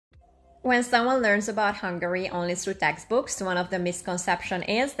When someone learns about Hungary only through textbooks, one of the misconceptions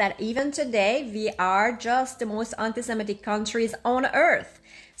is that even today we are just the most anti-Semitic countries on earth.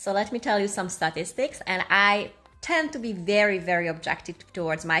 So let me tell you some statistics, and I tend to be very, very objective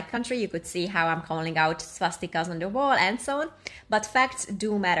towards my country. You could see how I'm calling out swastikas on the wall and so on, but facts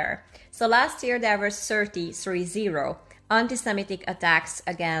do matter. So last year there were 30 anti-Semitic attacks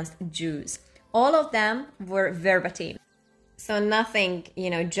against Jews. All of them were verbatim. So nothing,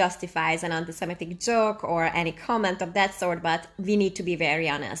 justifies an anti-Semitic joke or any comment of that sort, but we need to be very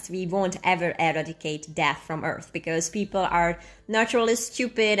honest. We won't ever eradicate death from Earth because people are naturally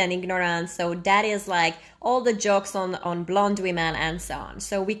stupid and ignorant. So that is like all the jokes on blonde women and so on.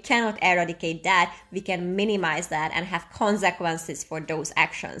 So we cannot eradicate that. We can minimize that and have consequences for those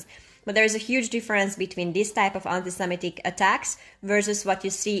actions. But there is a huge difference between this type of anti-Semitic attacks versus what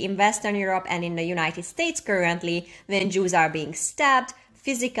you see in Western Europe and in the United States currently, when Jews are being stabbed,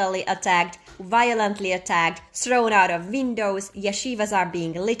 physically attacked, violently attacked, thrown out of windows, yeshivas are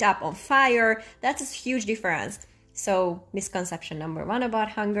being lit up on fire. That's a huge difference. So, misconception number one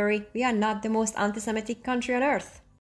about Hungary, we are not the most anti-Semitic country on earth.